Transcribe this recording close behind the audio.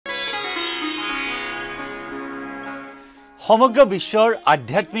সমগ্ৰ বিশ্বৰ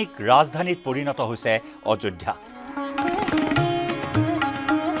আধ্যাত্মিক ৰাজধানীত পৰিণত হৈছে অযোধ্যা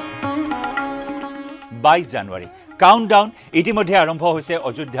 22 জানুৱাৰী কাউণ্টডাউন ইতিমধ্যে আৰম্ভ হৈছে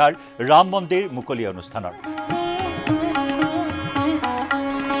অযোধ্যাৰ ৰাম মন্দিৰ মুকলি অনুষ্ঠানৰ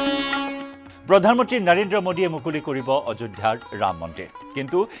প্ৰধানমন্ত্ৰী নৰেন্দ্ৰ মোদীয়ে মুকলি কৰিব অযোধ্যাৰ ৰাম মন্দিৰ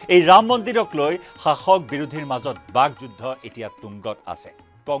কিন্তু এই ৰাম মন্দিৰক লৈ শাসক বিৰোধীৰ মাজত বাকযুদ্ধ এতিয়া তুংগত আছে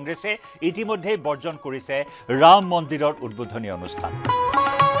কংগ্ৰেছে ইতিমধ্যে বৰ্জন কৰিছে ৰাম মন্দিৰৰ উদ্বোধনী অনুষ্ঠান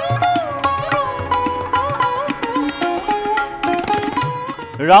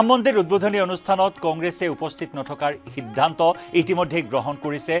ৰাম মন্দিৰ উদ্বোধনী অনুষ্ঠানত কংগ্ৰেছে উপস্থিত নথকাৰ সিদ্ধান্ত ইতিমধ্যে গ্ৰহণ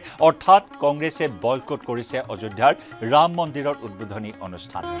কৰিছে অৰ্থাৎ কংগ্ৰেছে বয়কট কৰিছে অযোধ্যাৰ ৰাম মন্দিৰৰ উদ্বোধনী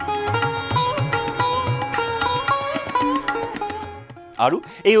অনুষ্ঠান আৰু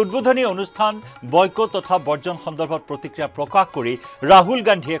এই উদ্বোধনী অনুষ্ঠান বয়কট তথা বৰ্জন সন্দৰ্ভত প্ৰতিক্ৰিয়া প্ৰকাশ কৰি ৰাহুল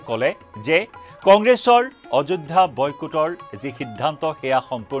গান্ধীয়ে ক'লে যে কংগ্ৰেছৰ অযোধ্যা বয়কটৰ যি সিদ্ধান্ত হেয়া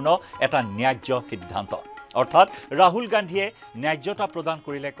সম্পূৰ্ণ এটা ন্যায্য সিদ্ধান্ত অৰ্থাৎ ৰাহুল গান্ধীয়ে ন্যায্যতা প্ৰদান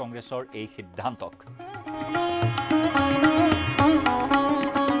কৰিলে কংগ্ৰেছৰ এই সিদ্ধান্তক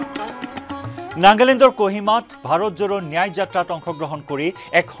নাগালেণ্ডৰ কোহিমাত ভাৰত জোড়ো ন্যায় যাত্ৰাত অংশগ্ৰহণ কৰি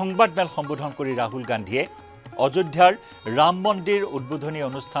এক সংবাদমেল সম্বোধন কৰি ৰাহুল গান্ধীয়ে অযোধ্যাৰ ৰাম মন্দিৰ উদ্বোধনী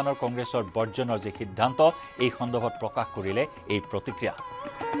অনুষ্ঠানৰ কংগ্ৰেছৰ বৰ্জনৰ যে সিদ্ধান্ত এই সন্দৰ্ভত প্ৰকাশ কৰিলে এই প্ৰতিক্ৰিয়া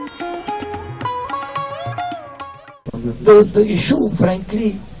The issue frankly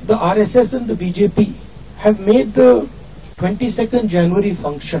the RSS and the BJP have made the 22nd January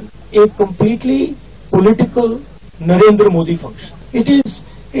function a completely political Narendra Modi function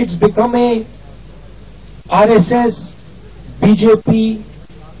it's become a RSS BJP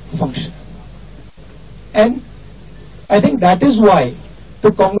function and I think that is why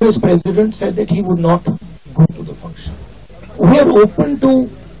the Congress president said that he would not go to the function. We are open to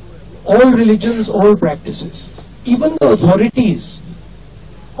all religions, all practices. Even the authorities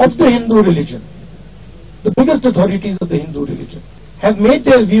of the Hindu religion, the biggest authorities of the Hindu religion, have made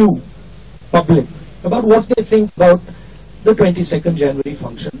their view public about what they think about the 22nd January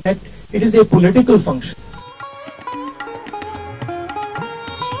function, that it is a political function.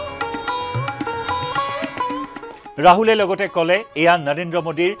 ৰাহুলে লগতে ক'লে এয়া নৰেন্দ্ৰ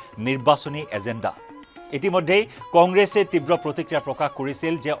মোদীৰ নিৰ্বাচনী agenda ইতিমধ্যে কংগ্ৰেছে তীব্ৰ প্ৰতিক্ৰিয়া প্ৰকাশ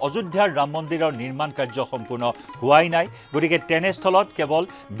কৰিছিল যে অযোধ্যাৰ ৰাম মন্দিৰৰ নিৰ্মাণ কাৰ্য সম্পূৰ্ণ হোৱাই নাই গতিকে তেনেস্থলত কেৱল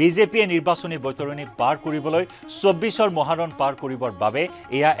বিজেপিয়ে নিৰ্বাচনী বৈতৰণি পাৰ কৰিবলৈ 24ৰ মহাৰণ পাৰ কৰিবৰ বাবে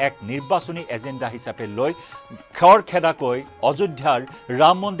এয়া এক নিৰ্বাচনী এজেণ্ডা হিচাপে লৈ খৰখেদাকৈ অযোধ্যাৰ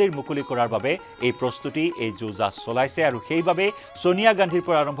ৰাম মন্দিৰ মুকলি কৰাৰ বাবে এই প্ৰস্তুতি এই যুঁজা চলাইছে আৰু সেইবাবে সোনিয়া গান্ধীৰ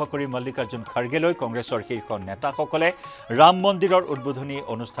পৰা আৰম্ভ কৰি মল্লিকাৰ্জুন খাৰ্গেলৈ কংগ্ৰেছৰ শীৰ্ষ নেতাসকলে ৰাম মন্দিৰৰ উদ্বোধনী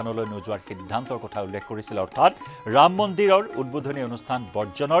অনুষ্ঠানলৈ নোযোৱাৰ সিদ্ধান্তৰ কথা উল্লেখ কৰিছিল অৰ্থাৎ ৰাম মন্দিৰৰ উদ্বোধনী অনুষ্ঠান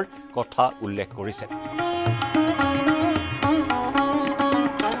বৰ্জনৰ কথা উল্লেখ কৰিছে